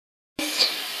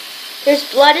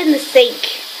There's blood in the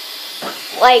sink.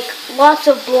 Like, lots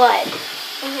of blood.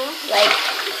 Like,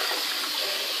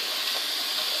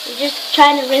 you're just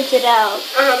trying to rinse it out.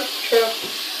 True.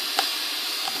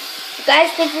 You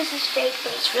guys think this is fake,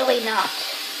 but it's really not.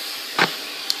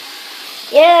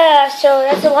 Yeah, so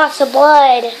that's lots of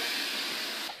blood.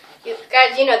 You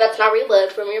guys, you know that's not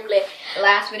reload from your the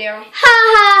last video. Ha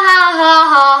ha ha ha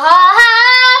ha ha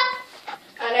ha!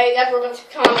 I know you guys were going to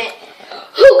comment,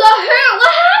 who got hurt?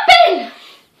 What happened?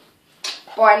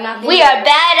 Boy, nothing. We are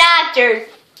bad actors.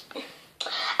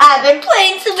 I've been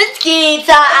playing some skates.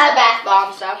 I'm a bath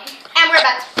bomb, so. And we're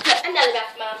about to put another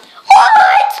bath bomb.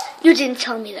 What? You didn't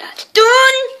tell me that.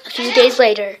 Done. A few days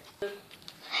later.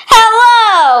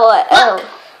 Hello.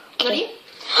 Oh. Ready?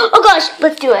 Oh gosh,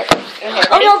 let's do it. Okay,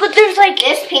 oh no, but there's like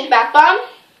this pink bath bomb.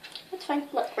 That's fine.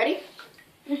 Look, ready?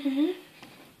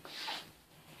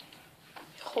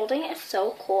 Holding it is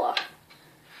so cool.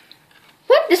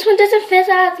 What? This one doesn't fizz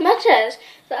out as much as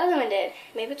the other one did.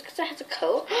 Maybe it's because it has a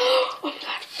coat. Oh my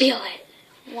god, feel it.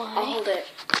 Why? I'll hold it.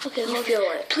 Okay, You feel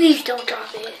it. Please don't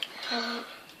drop it. Feel it.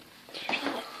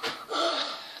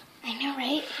 I know,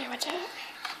 right? Here, watch out.